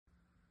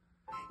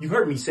You've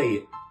heard me say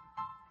it,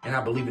 and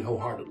I believe it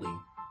wholeheartedly,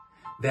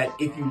 that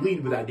if you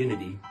lead with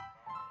identity,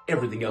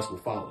 everything else will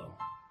follow.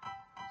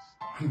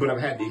 But I've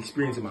had the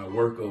experience in my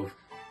work of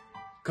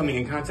coming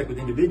in contact with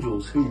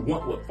individuals who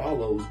want what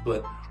follows,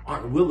 but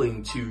aren't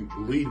willing to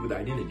lead with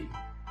identity.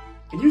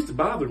 It used to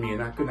bother me,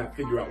 and I could not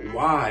figure out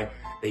why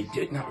they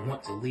did not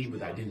want to lead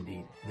with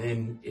identity.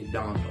 Then it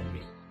dawned on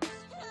me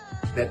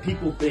that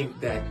people think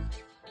that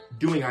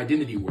doing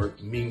identity work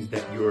means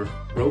that you're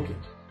broken,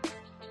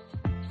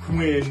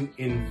 when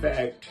in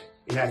fact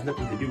it has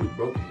nothing to do with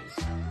brokenness,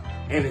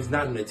 and it's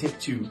not an attempt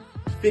to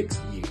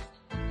fix you.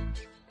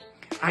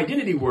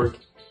 Identity work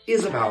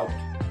is about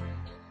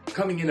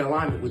coming in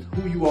alignment with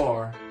who you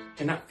are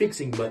and not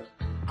fixing, but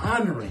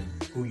honoring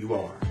who you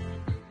are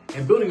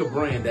and building a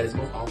brand that is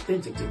most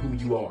authentic to who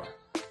you are.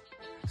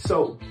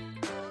 So,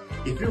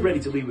 if you're ready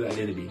to lead with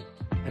identity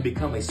and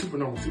become a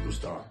supernormal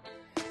superstar,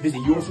 visit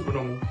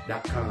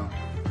yoursupernormal.com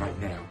right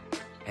now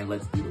and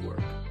let's do the work.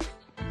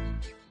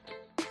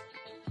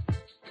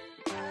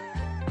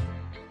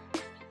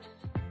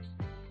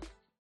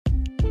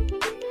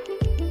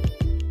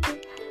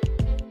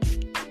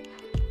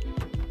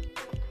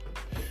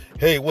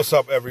 Hey, what's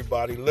up,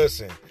 everybody?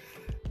 Listen,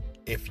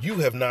 if you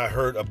have not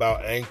heard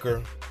about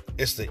Anchor,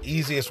 it's the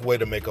easiest way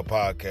to make a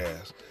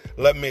podcast.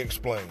 Let me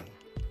explain.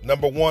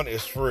 Number one,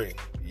 it's free.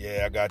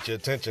 Yeah, I got your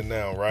attention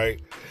now,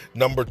 right?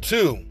 Number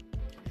two,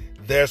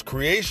 there's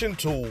creation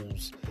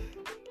tools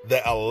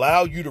that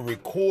allow you to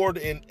record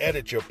and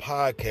edit your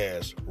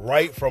podcast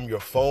right from your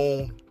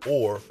phone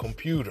or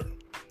computer.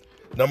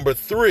 Number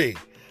three,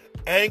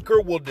 Anchor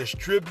will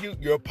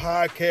distribute your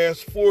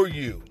podcast for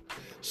you,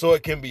 so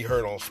it can be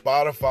heard on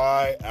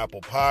Spotify,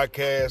 Apple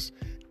Podcasts,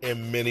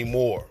 and many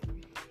more.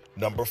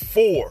 Number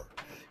four,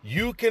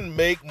 you can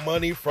make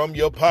money from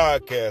your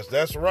podcast.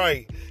 That's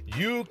right.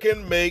 You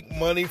can make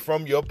money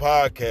from your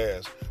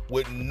podcast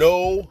with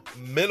no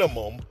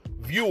minimum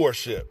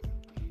viewership.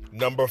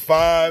 Number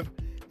five,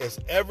 it's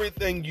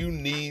everything you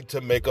need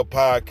to make a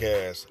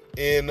podcast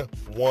in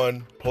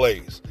one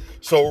place.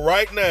 So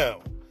right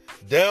now,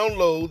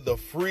 download the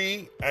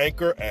free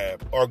Anchor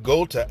app or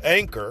go to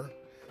Anchor.fm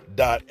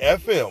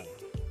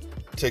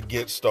to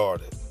get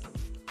started.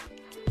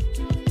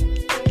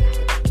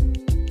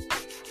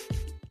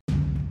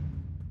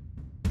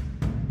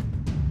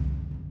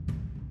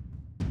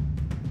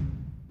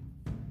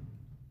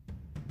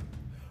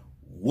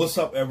 What's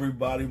up,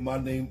 everybody? My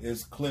name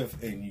is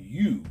Cliff, and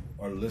you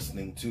are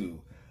listening to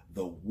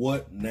the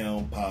What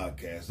Now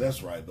Podcast.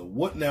 That's right, the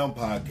What Now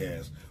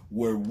Podcast,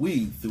 where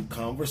we, through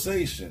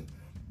conversation,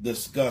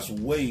 discuss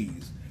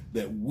ways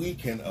that we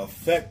can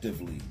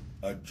effectively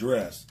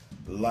address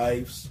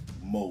life's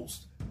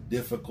most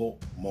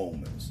difficult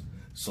moments.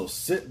 So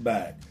sit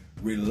back,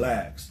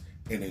 relax,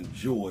 and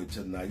enjoy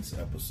tonight's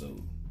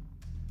episode.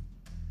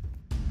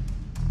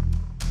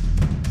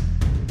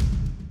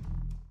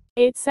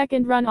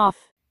 8-second runoff.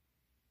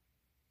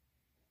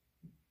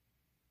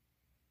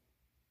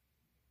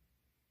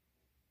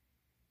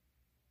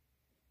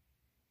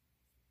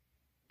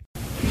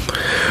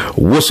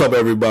 What's up,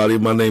 everybody?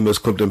 My name is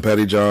Clifton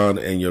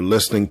Pettyjohn, and you're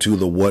listening to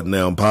the What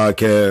Now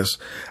Podcast.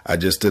 I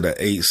just did an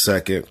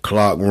 8-second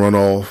clock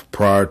runoff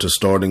prior to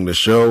starting the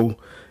show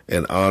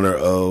in honor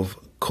of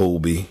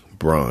Kobe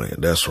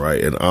Bryant. That's right,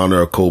 in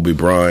honor of Kobe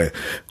Bryant.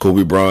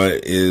 Kobe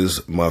Bryant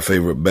is my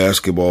favorite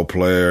basketball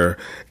player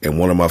and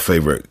one of my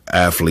favorite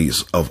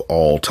athletes of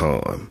all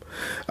time.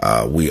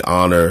 We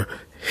honor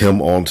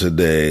him on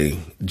today,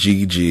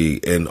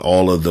 Gigi, and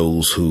all of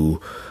those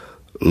who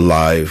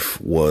life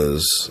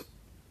was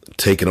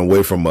taken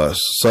away from us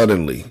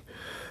suddenly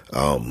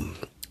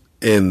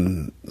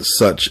in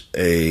such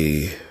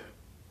a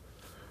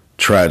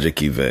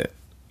tragic event.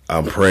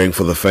 I'm praying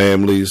for the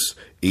families,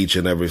 each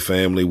and every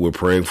family. We're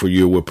praying for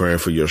you. We're praying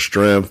for your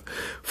strength,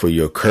 for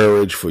your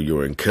courage, for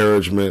your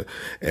encouragement.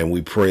 And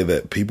we pray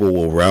that people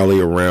will rally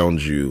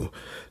around you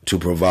to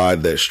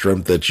provide that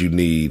strength that you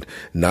need,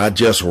 not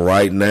just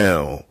right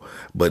now,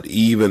 but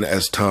even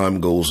as time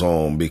goes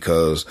on,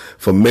 because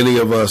for many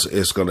of us,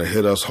 it's going to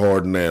hit us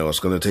hard now. It's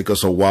going to take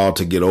us a while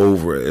to get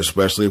over it,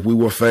 especially if we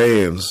were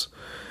fans.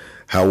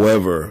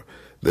 However,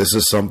 this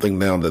is something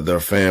now that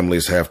their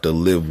families have to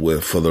live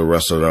with for the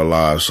rest of their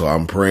lives. So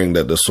I'm praying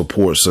that the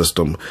support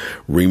system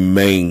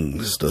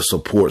remains,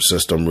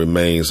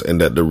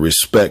 and that the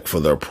respect for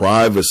their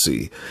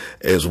privacy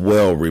as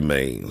well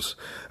remains.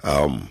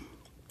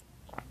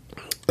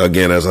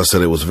 Again, as I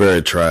said, it was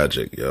very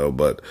tragic,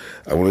 but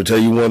I want to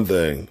tell you one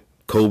thing.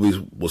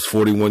 Kobe was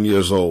 41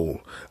 years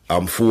old.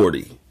 I'm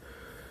 40.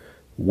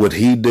 What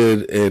he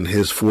did in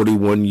his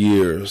 41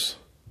 years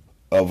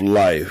of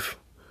life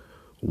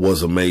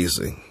was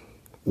amazing,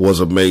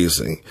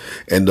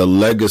 And the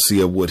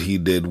legacy of what he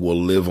did will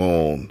live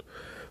on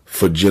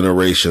for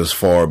generations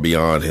far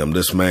beyond him.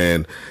 This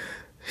man,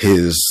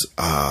 his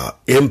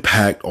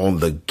impact on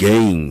the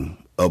game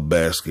of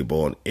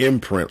basketball, an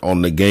imprint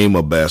on the game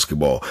of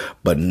basketball,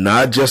 but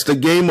not just the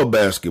game of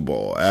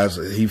basketball. As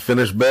he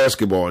finished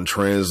basketball and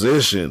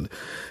transitioned,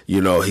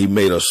 he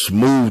made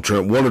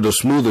one of the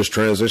smoothest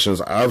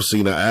transitions I've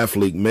seen an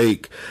athlete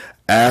make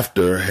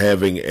after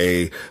having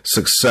a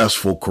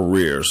successful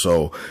career.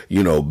 So,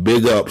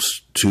 big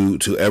ups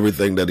to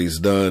everything that he's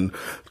done,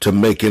 to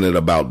making it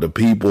about the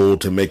people,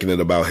 to making it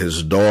about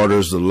his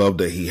daughters, the love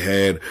that he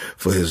had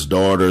for his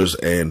daughters.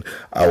 And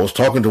I was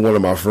talking to one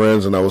of my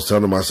friends and I was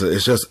telling him, I said,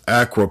 it's just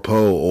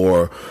apropos,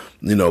 or,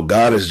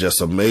 God is just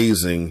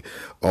amazing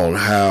on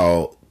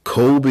how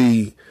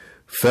Kobe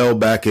fell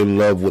back in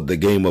love with the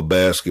game of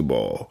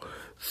basketball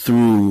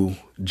through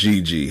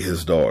Gigi,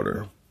 his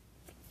daughter.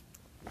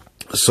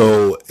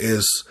 So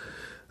it's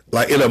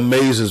like, it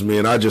amazes me.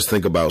 And I just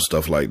think about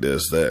stuff like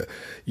this, that,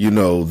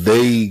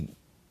 they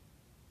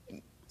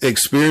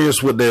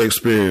experienced what they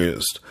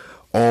experienced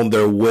on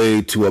their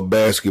way to a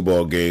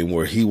basketball game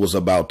where he was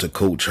about to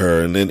coach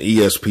her. And then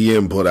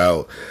ESPN put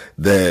out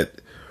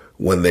that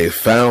when they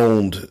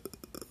found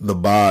the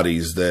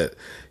bodies, that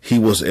he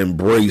was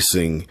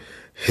embracing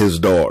his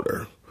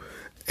daughter.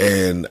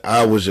 And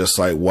I was just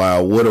like,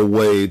 wow, what a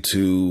way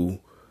to,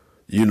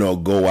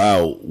 go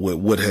out with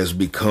what has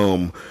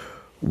become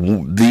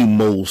the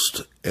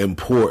most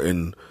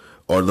important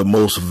or the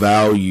most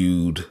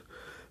valued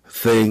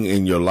thing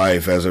in your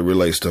life as it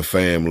relates to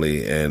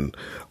family and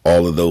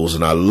all of those.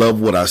 And I love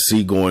what I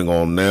see going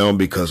on now,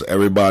 because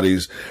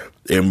everybody's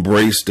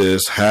embraced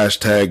this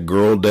hashtag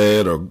girl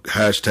dad or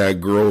hashtag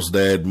girls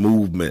dad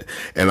movement.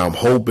 And I'm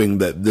hoping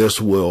that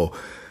this will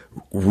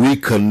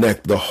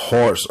reconnect the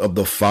hearts of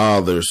the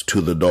fathers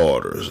to the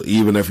daughters.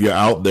 Even if you're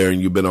out there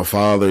and you've been a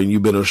father and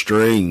you've been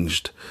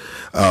estranged,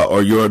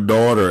 or you're a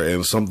daughter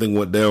and something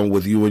went down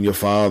with you and your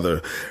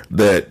father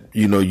that,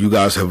 you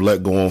guys have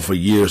let go on for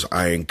years,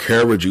 I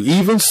encourage you,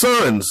 even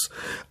sons,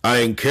 I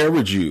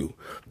encourage you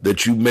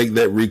that you make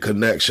that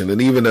reconnection.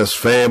 And even as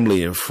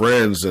family and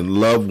friends and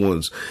loved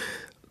ones,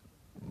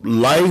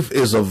 life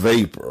is a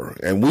vapor.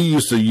 And we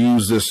used to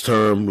use this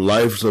term,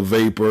 life's a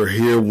vapor,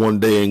 here one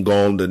day and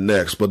gone the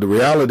next. But the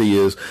reality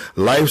is,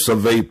 life's a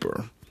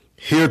vapor,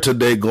 here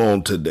today,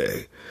 gone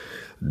today.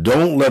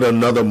 Don't let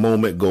another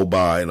moment go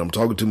by, and I'm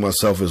talking to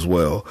myself as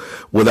well,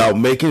 without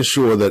making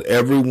sure that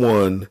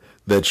everyone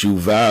that you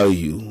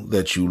value,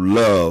 that you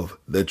love,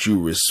 that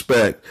you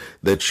respect,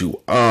 that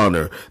you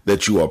honor,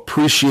 that you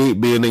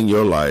appreciate being in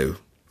your life,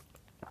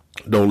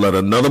 don't let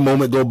another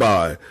moment go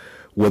by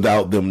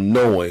without them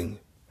knowing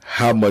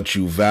how much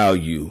you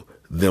value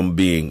them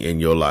being in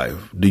your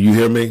life. Do you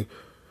hear me?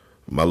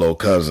 My little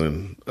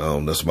cousin,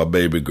 that's my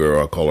baby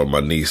girl. I call her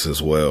my niece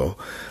as well.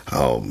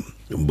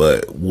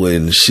 But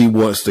when she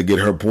wants to get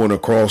her point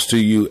across to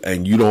you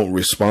and you don't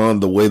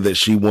respond the way that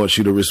she wants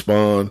you to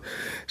respond,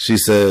 she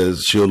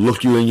says, she'll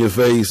look you in your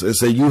face and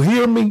say, you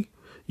hear me?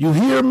 You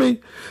hear me?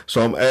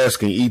 So I'm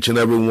asking each and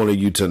every one of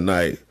you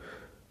tonight,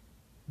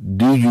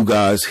 do you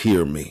guys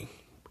hear me?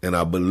 And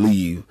I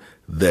believe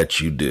that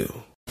you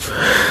do.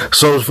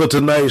 So for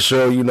tonight's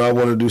show, I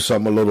want to do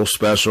something a little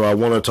special. I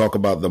want to talk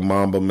about the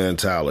Mamba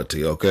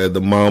mentality, okay?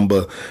 The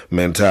Mamba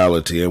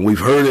mentality. And we've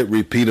heard it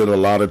repeated a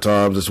lot of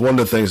times. It's one of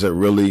the things that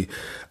really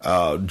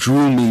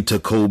drew me to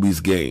Kobe's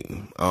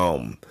game.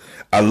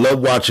 I love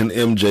watching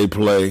MJ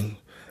play.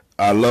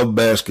 I love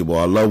basketball.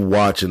 I love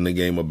watching the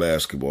game of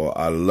basketball.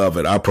 I love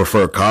it. I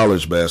prefer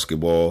college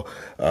basketball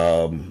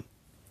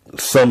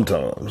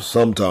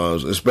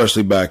sometimes,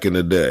 especially back in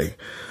the day.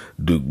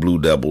 Duke Blue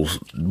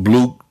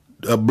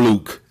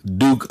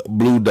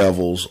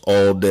Devils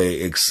all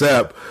day,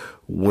 except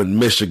when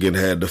Michigan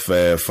had the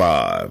Fab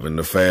Five and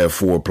the Fab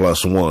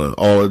 4+1.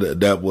 All of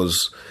that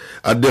was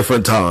a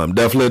different time,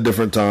 definitely a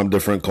different time,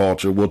 different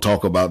culture. We'll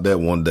talk about that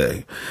one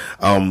day.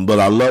 But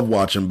I love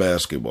watching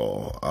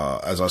basketball.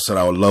 As I said,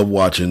 I love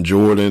watching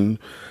Jordan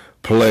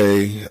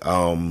play.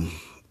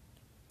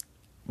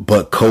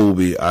 But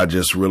Kobe, I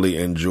just really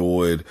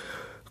enjoyed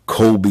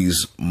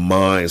Kobe's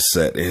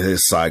mindset and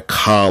his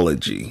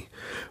psychology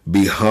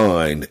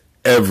behind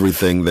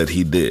everything that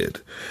he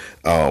did.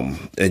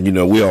 And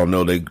we all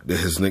know that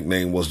his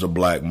nickname was the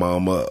Black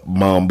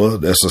Mamba.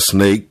 That's a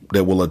snake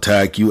that will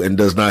attack you and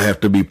does not have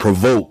to be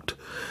provoked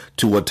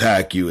to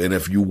attack you. And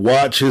if you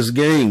watch his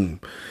game,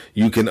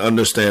 you can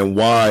understand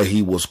why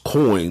he was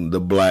coined the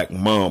Black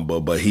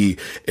Mamba, but he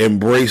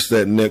embraced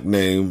that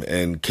nickname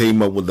and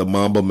came up with the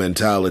Mamba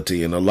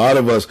mentality. And a lot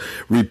of us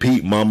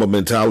repeat Mamba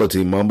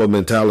mentality, Mamba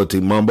mentality,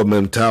 Mamba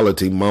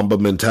mentality, Mamba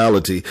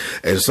mentality.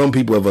 And some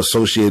people have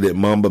associated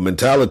Mamba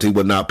mentality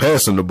with not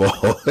passing the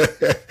ball.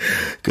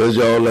 Cause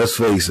y'all, let's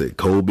face it,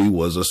 Kobe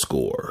was a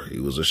scorer. He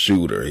was a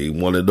shooter. He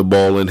wanted the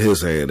ball in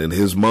his hand. In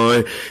his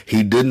mind,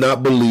 he did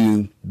not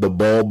believe the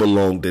ball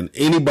belonged in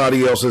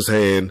anybody else's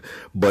hand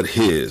but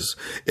his.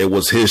 It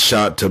was his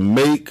shot to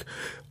make,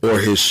 or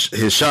his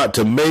shot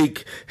to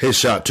make, his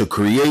shot to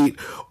create,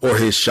 or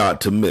his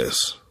shot to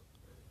miss.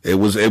 It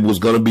was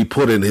going to be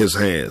put in his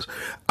hands.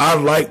 I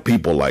like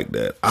people like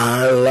that.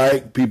 I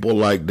like people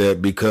like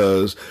that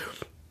because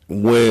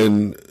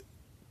when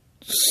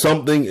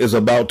something is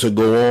about to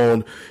go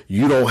on,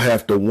 you don't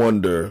have to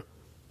wonder,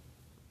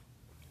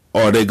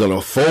 are they going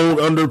to fold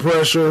under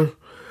pressure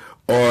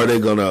or are they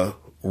going to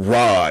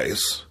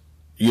rise,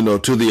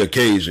 to the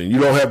occasion? You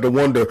don't have to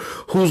wonder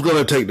who's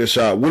going to take the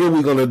shot. What are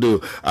we going to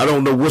do? I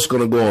don't know what's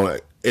going to go on.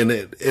 And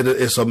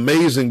it's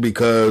amazing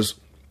because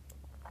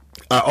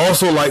I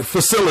also like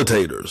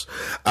facilitators.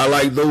 I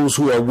like those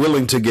who are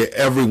willing to get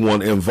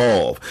everyone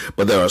involved.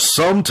 But there are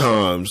some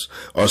times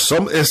or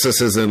some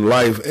instances in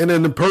life and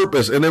in the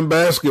purpose and in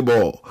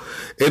basketball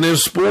and in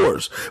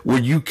sports where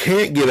you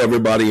can't get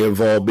everybody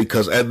involved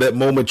because at that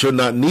moment you're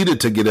not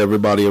needed to get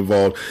everybody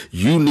involved.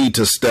 You need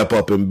to step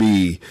up and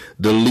be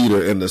the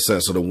leader in the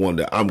sense of the one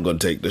that I'm going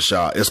to take the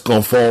shot. It's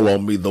going to fall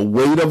on me. The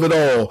weight of it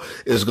all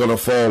is going to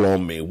fall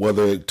on me.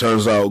 Whether it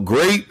turns out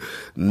great,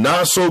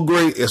 not so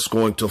great, it's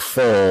going to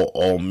fall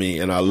on me.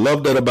 And I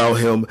love that about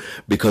him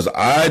because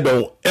I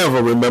don't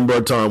ever remember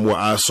a time where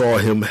I saw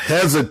him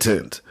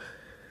hesitant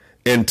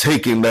in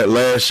taking that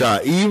last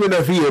shot, even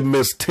if he had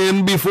missed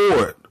 10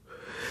 before it.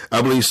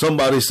 I believe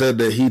somebody said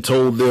that he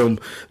told them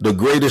the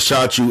greatest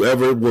shot you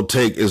ever will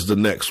take is the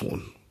next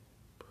one.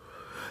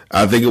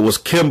 I think it was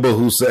Kimba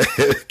who said,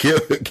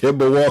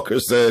 Kimba Walker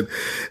said,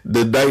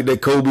 the night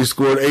that Kobe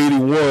scored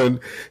 81,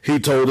 he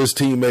told his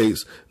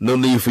teammates, no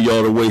need for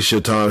y'all to waste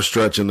your time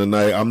stretching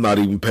tonight. I'm not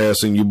even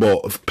passing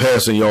y'all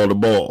the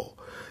ball.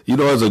 You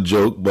know, as a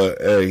joke, but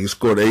hey, he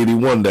scored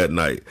 81 that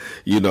night.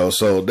 You know,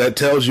 so that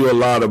tells you a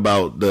lot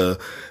about the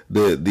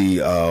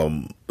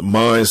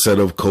mindset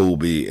of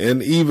Kobe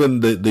and even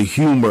the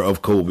humor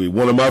of Kobe.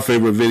 One of my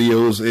favorite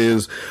videos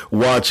is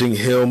watching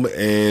him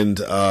and,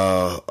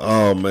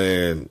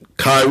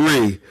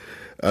 Kyrie,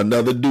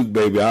 another Duke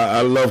baby. I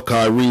love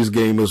Kyrie's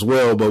game as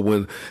well, but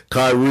when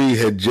Kyrie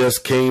had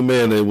just came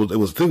in, I think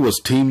it was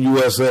Team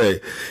USA,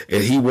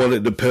 and he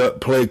wanted to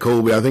play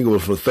Kobe. I think it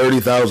was for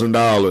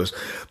 $30,000.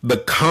 The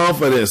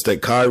confidence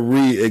that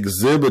Kyrie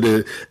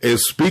exhibited in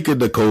speaking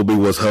to Kobe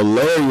was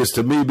hilarious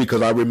to me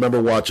because I remember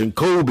watching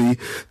Kobe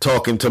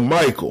talking to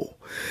Michael.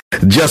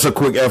 Just a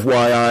quick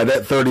FYI,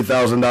 that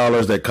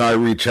 $30,000 that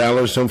Kyrie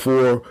challenged him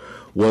for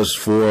was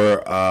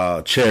for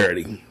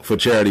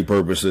charity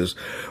purposes.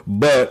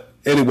 But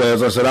anyway,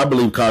 as I said, I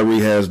believe Kyrie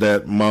has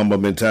that Mamba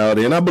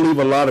mentality, and I believe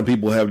a lot of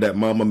people have that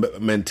Mamba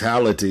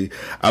mentality.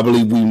 I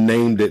believe we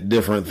named it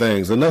different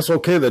things, and that's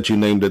okay that you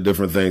named it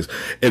different things.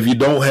 If you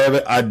don't have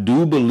it, I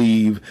do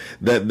believe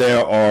that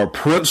there are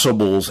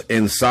principles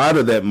inside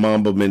of that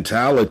Mamba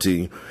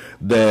mentality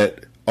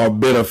that are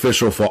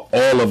beneficial for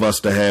all of us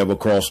to have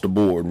across the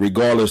board,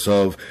 regardless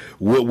of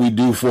what we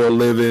do for a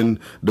living,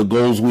 the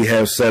goals we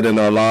have set in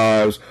our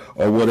lives,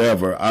 or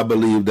whatever. I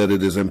believe that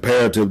it is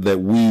imperative that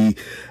we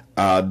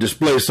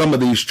display some of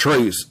these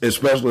traits,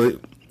 especially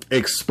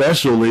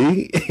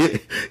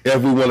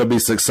if we want to be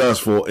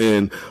successful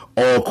in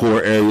all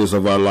core areas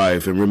of our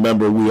life. And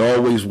remember, we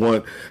always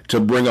want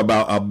to bring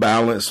about a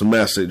balanced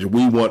message.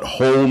 We want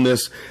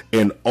wholeness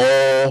in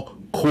all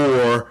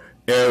core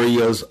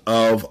areas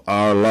of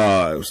our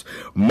lives.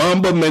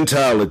 Mamba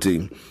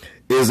mentality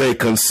is a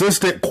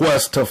consistent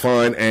quest to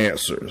find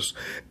answers.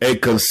 A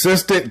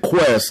consistent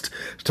quest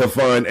to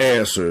find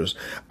answers.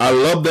 I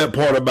love that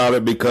part about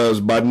it because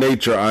by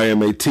nature I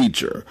am a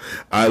teacher.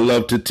 I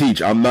love to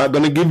teach. I'm not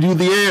going to give you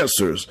the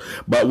answers,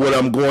 but what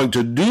I'm going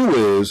to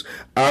do is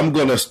I'm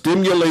going to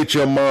stimulate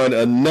your mind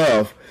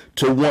enough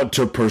to want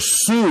to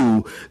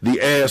pursue the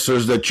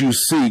answers that you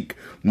seek,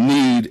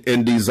 need,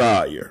 and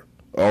desire.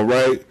 All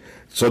right?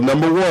 So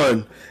number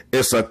one,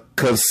 it's a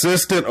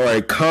consistent or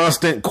a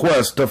constant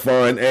quest to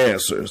find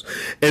answers.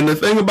 And the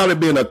thing about it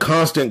being a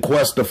constant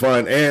quest to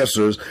find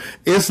answers,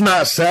 it's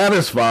not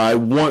satisfied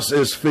once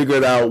it's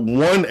figured out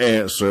one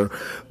answer.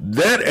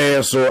 That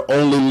answer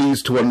only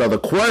leads to another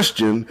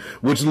question,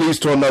 which leads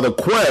to another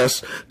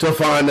quest to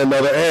find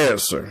another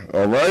answer.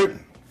 All right?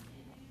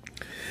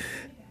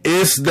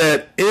 It's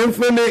that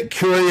infinite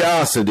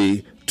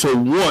curiosity to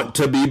want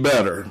to be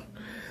better.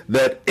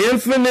 That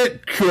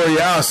infinite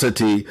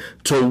curiosity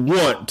to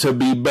want to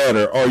be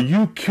better. Are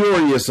you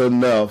curious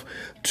enough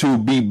to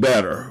be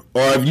better?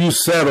 Or have you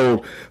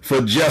settled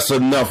for just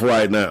enough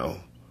right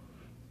now?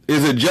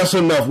 Is it just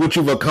enough what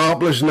you've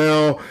accomplished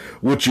now,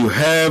 what you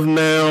have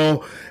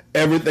now,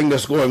 everything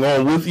that's going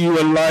on with you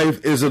in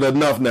life? Is it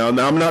enough now?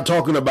 Now, I'm not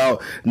talking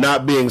about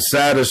not being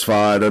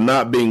satisfied or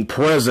not being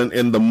present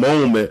in the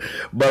moment,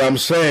 but I'm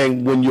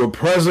saying when you're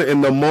present in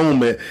the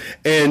moment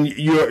and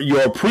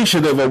you're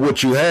appreciative of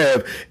what you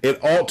have,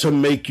 it ought to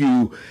make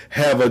you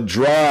have a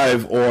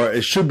drive, or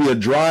it should be a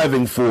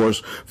driving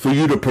force for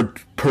you to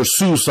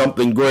pursue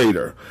something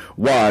greater.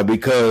 Why?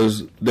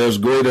 Because there's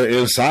greater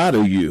inside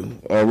of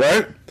you. All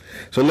right?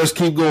 So let's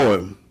keep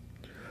going.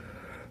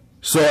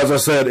 So as I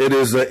said, it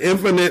is an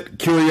infinite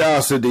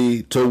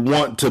curiosity to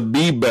want to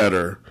be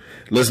better.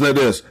 Listen to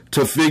this,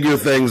 to figure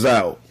things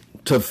out.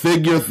 To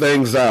figure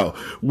things out.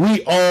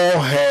 We all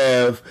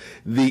have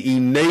the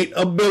innate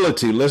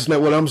ability, listen to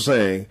what I'm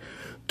saying,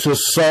 to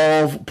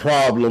solve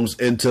problems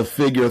and to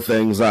figure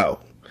things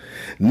out.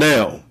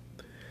 Now,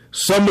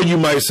 Some of you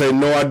might say,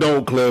 no, I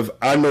don't, Cliff.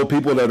 I know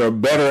people that are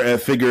better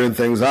at figuring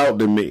things out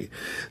than me.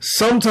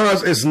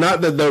 Sometimes it's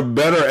not that they're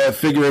better at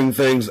figuring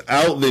things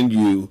out than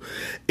you.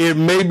 It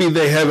may be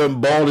they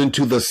haven't bought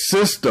into the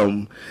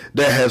system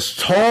that has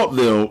taught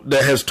them,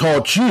 that has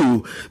taught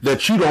you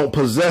that you don't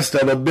possess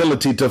that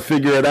ability to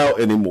figure it out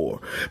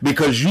anymore,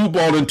 because you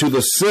bought into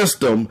the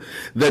system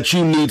that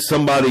you need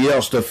somebody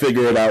else to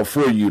figure it out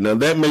for you. Now,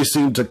 that may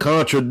seem to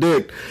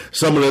contradict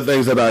some of the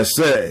things that I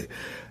say.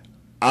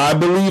 I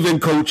believe in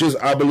coaches.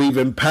 I believe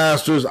in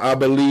pastors. I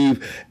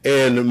believe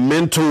in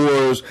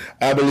mentors.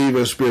 I believe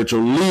in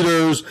spiritual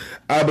leaders.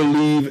 I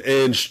believe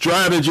in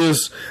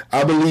strategists.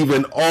 I believe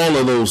in all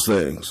of those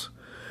things.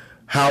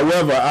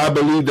 However, I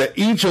believe that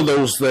each of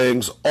those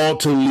things ought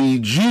to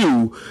lead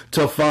you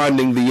to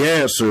finding the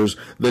answers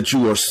that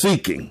you are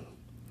seeking.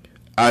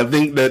 I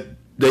think that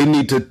they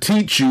need to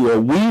teach you,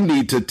 or we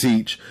need to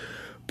teach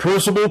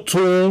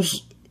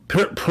principles,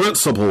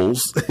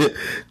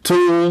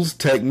 tools,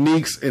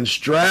 techniques, and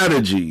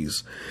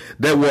strategies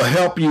that will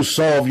help you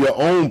solve your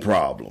own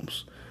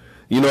problems.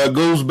 You know, it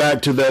goes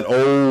back to that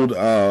old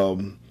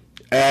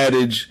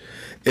adage,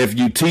 if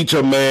you teach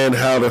a man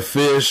how to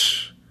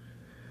fish,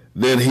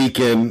 then he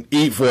can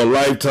eat for a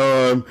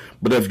lifetime.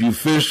 But if you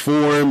fish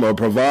for him or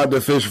provide the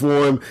fish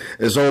for him,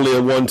 it's only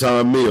a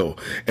one-time meal.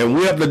 And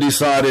we have to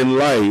decide in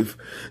life,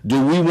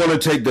 do we want to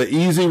take the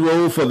easy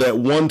road for that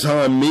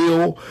one-time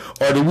meal,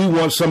 or do we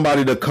want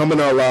somebody to come in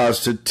our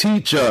lives to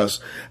teach us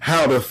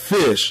how to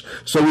fish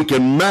so we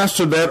can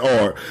master that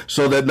art,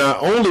 so that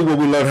not only will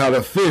we learn how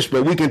to fish,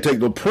 but we can take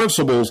the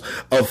principles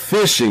of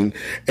fishing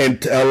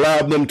and allow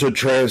them to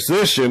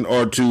transition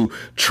or to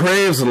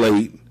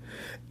translate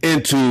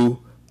into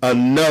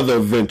another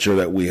venture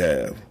that we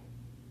have.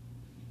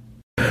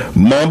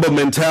 Mamba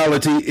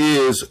mentality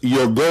is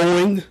you're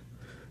going,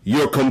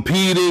 you're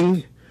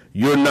competing,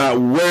 you're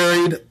not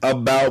worried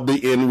about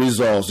the end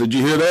results. Did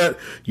you hear that?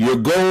 You're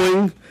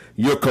going,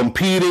 you're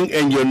competing,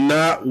 and you're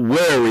not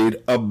worried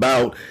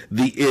about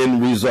the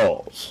end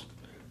results.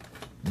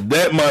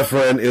 That, my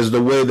friend, is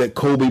the way that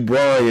Kobe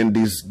Bryant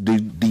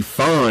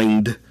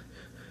defined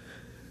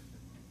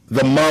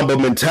the Mamba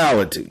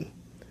mentality.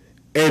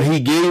 And he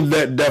gave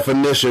that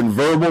definition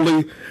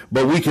verbally,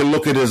 but we can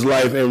look at his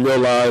life and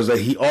realize that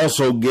he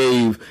also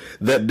gave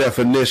that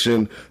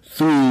definition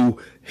through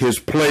his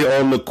play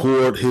on the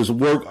court, his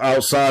work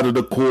outside of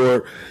the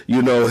court,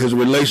 you know, his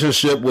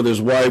relationship with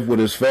his wife, with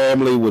his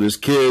family, with his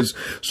kids.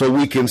 So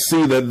we can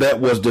see that that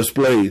was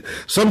displayed.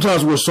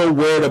 Sometimes we're so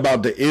worried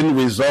about the end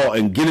result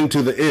and getting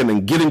to the end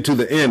and getting to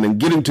the end and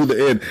getting to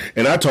the end.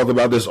 And I talk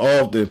about this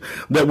often,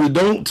 that we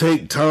don't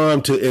take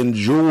time to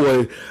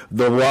enjoy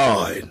the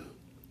ride.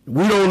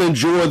 We don't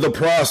enjoy the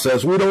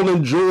process. We don't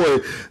enjoy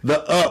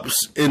the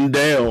ups and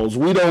downs.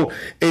 We don't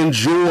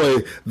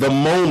enjoy the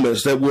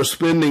moments that we're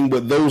spending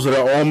with those that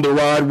are on the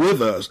ride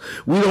with us.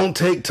 We don't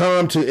take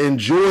time to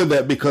enjoy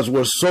that because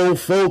we're so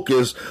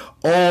focused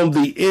on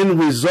the end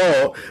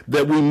result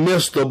that we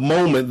miss the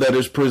moment that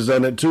is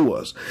presented to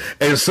us.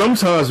 And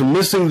sometimes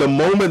missing the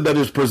moment that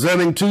is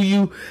presenting to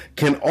you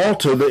can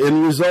alter the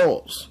end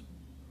results.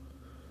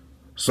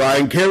 So I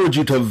encourage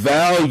you to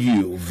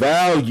value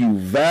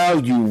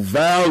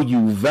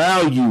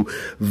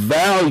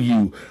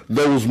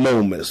those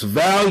moments,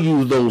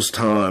 value those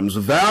times,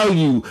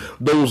 value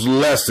those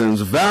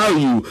lessons,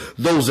 value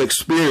those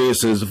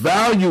experiences,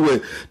 value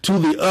it to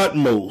the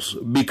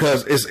utmost,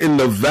 because it's in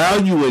the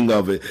valuing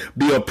of it,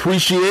 the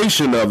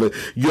appreciation of it,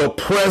 your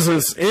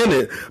presence in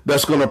it,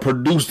 that's going to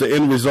produce the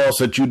end results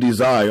that you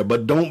desire.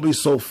 But don't be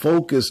so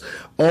focused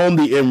on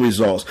the end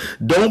results.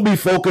 Don't be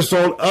focused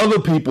on other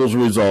people's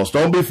results.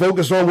 Don't be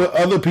focused on what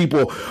other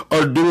people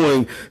are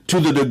doing to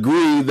the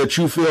degree that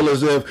you feel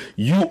as if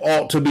you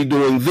ought to be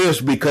doing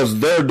this because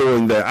they're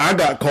doing that. I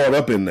got caught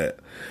up in that.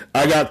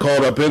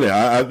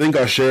 I think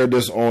I shared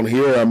this on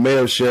here. I may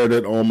have shared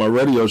it on my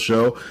radio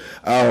show,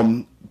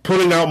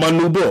 putting out my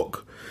new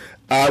book.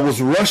 I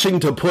was rushing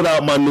to put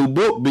out my new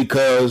book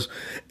because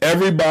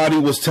everybody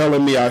was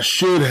telling me I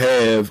should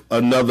have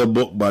another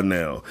book by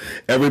now.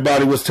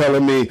 Everybody was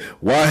telling me,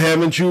 why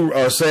haven't you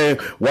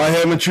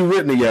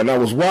written it yet? And I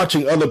was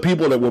watching other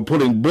people that were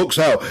putting books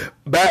out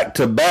back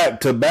to back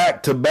to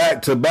back to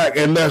back to back.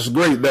 And that's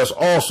great. That's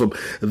awesome.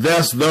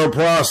 That's their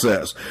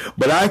process.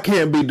 But I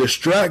can't be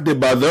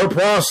distracted by their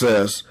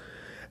process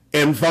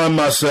and find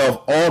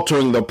myself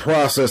altering the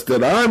process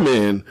that I'm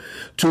in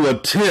to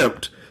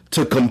attempt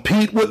to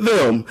compete with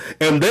them,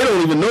 and they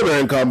don't even know they're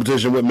in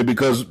competition with me,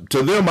 because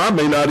to them I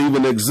may not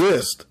even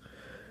exist.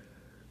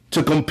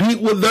 To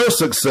compete with their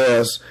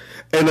success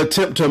and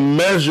attempt to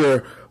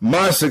measure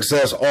my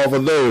success off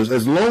of theirs.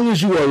 As long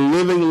as you are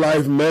living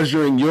life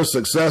measuring your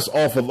success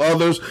off of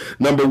others,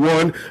 number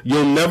one,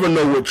 you'll never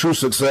know what true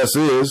success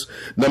is.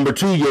 Number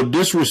two, you'll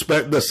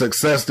disrespect the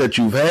success that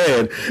you've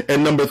had.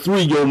 And number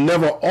three, you'll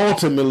never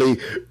ultimately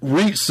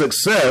reach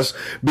success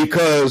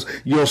because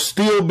you'll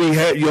still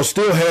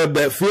have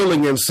that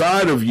feeling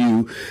inside of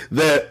you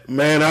that,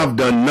 man, I've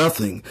done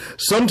nothing.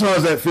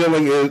 Sometimes that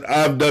feeling is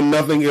I've done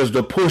nothing is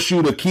to push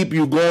you, to keep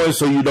you going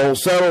so you don't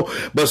settle.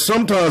 But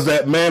sometimes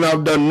that, man,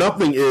 I've done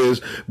nothing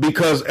is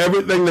because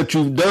everything that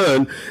you've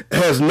done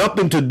has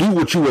nothing to do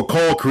with what you were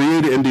called,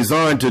 created, and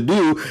designed to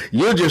do.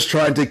 You're just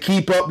trying to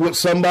keep up with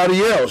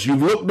somebody else.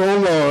 You've looked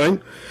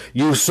online,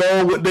 you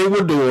saw what they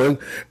were doing,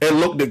 and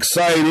looked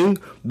exciting.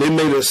 They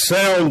made it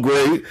sound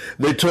great.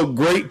 They took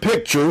great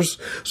pictures.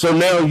 So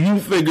now you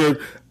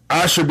figured,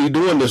 I should be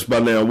doing this by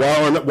now. Why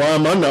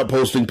am I not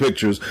posting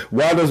pictures?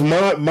 Why does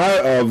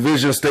my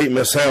vision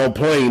statement sound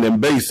plain and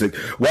basic?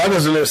 Why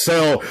doesn't it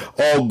sound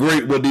all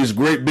great with these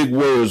great big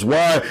words?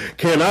 Why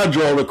can't I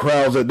draw the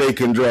crowds that they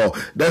can draw?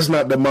 That's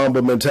not the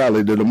Mamba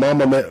mentality.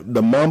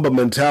 The Mamba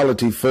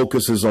mentality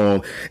focuses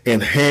on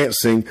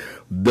enhancing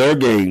their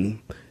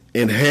game,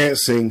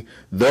 enhancing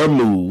their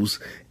moves,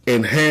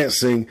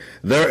 enhancing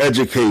their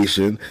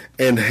education,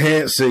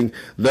 enhancing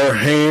their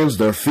hands,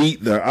 their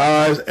feet, their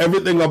eyes,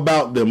 everything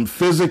about them,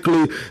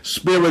 physically,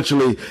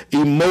 spiritually,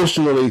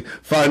 emotionally,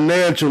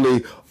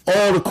 financially,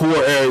 all the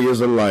core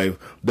areas of life.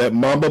 That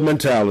Mamba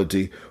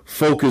mentality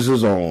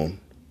focuses on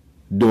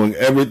doing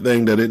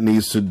everything that it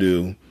needs to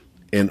do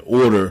in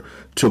order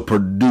to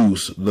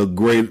produce the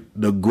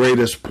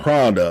greatest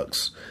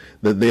products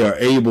that they are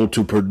able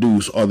to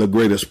produce, or the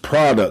greatest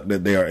product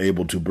that they are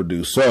able to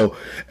produce. So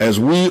as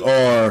we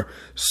are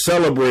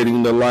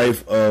celebrating the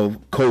life of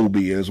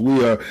Kobe, as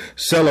we are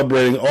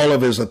celebrating all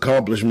of his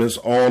accomplishments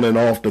on and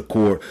off the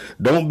court,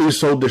 don't be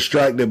so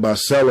distracted by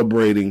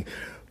celebrating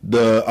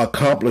the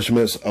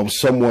accomplishments of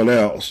someone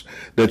else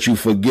that you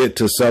forget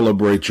to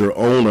celebrate your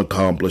own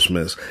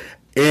accomplishments,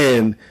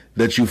 and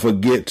that you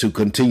forget to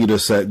continue to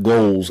set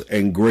goals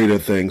and greater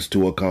things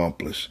to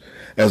accomplish.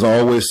 As I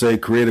always say,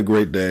 create a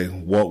great day,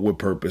 walk with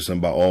purpose,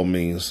 and by all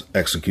means,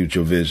 execute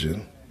your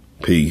vision.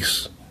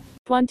 Peace.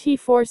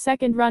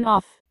 24-second run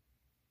off.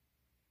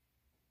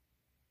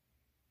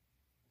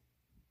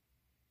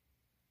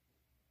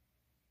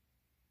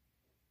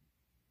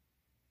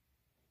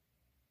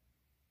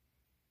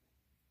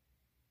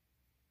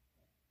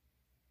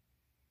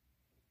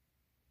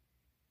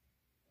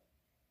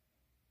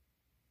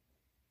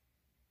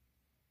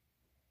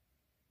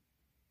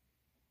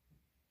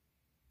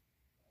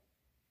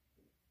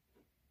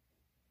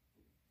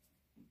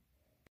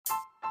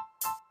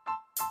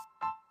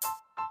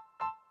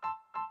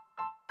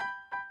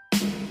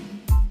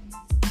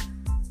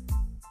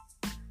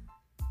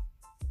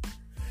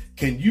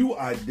 Can you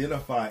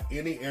identify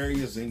any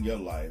areas in your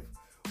life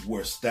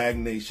where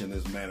stagnation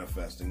is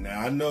manifesting?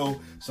 Now, I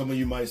know some of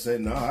you might say,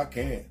 no, I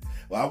can't.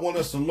 Well, I want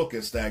us to look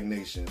at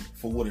stagnation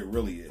for what it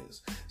really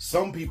is.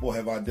 Some people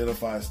have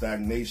identified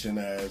stagnation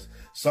as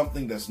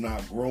something that's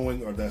not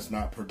growing or that's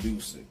not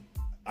producing.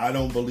 I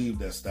don't believe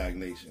that's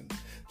stagnation.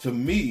 To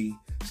me,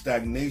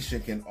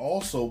 stagnation can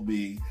also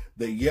be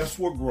that, yes,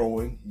 we're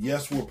growing,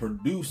 yes, we're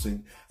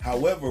producing.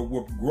 However,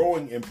 we're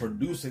growing and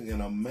producing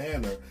in a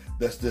manner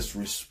that's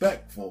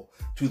disrespectful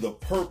to the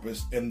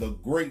purpose and the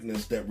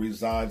greatness that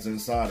resides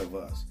inside of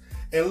us.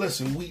 And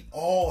listen, we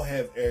all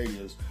have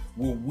areas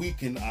where we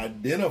can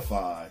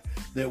identify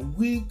that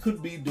we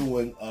could be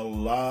doing a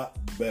lot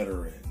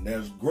better in.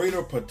 There's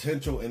greater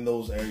potential in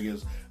those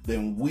areas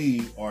than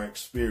we are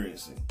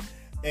experiencing.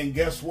 And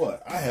guess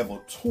what? I have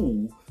a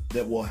tool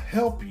that will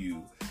help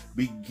you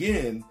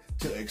begin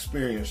to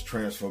experience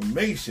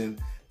transformation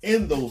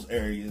in those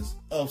areas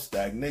of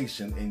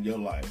stagnation in your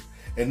life.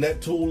 And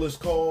that tool is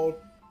called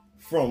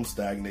From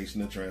Stagnation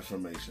to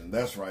Transformation.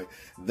 That's right.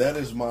 That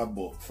is my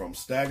book, From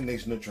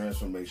Stagnation to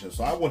Transformation.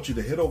 So I want you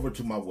to head over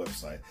to my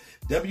website,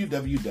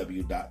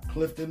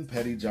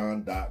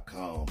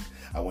 www.cliftonpettyjohn.com.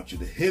 I want you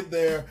to hit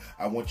there.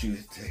 I want you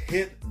to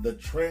hit the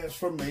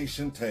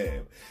Transformation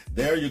tab.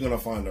 There you're going to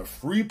find a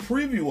free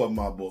preview of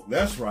my book.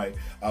 That's right,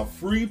 a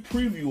free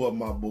preview of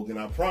my book. And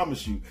I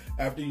promise you,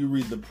 after you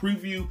read the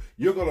preview,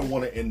 you're going to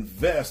want to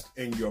invest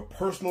in your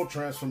personal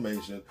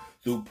transformation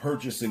through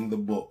purchasing the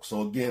book.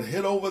 So again,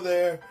 hit over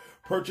there,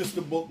 purchase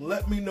the book.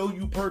 Let me know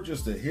you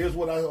purchased it. Here's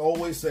what I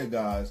always say,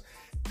 guys.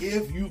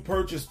 If you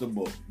purchase the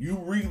book, you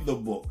read the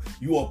book,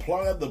 you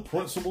apply the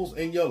principles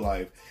in your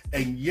life,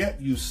 and yet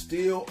you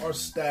still are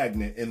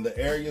stagnant in the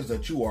areas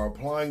that you are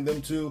applying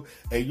them to,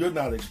 and you're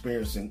not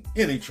experiencing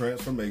any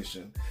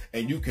transformation,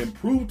 and you can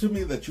prove to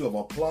me that you have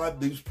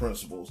applied these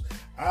principles,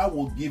 I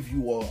will give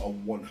you a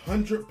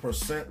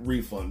 100%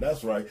 refund.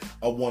 That's right,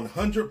 a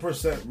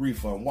 100%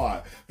 refund.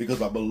 Why?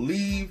 Because I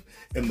believe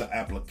in the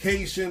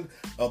application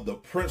of the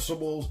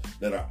principles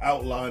that are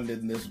outlined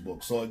in this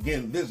book. So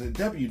again, visit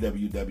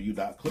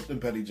www.cliftonpettyjohn.com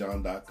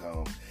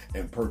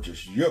and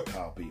purchase your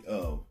copy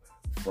of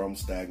From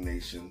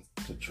Stagnation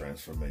to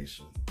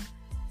Transformation.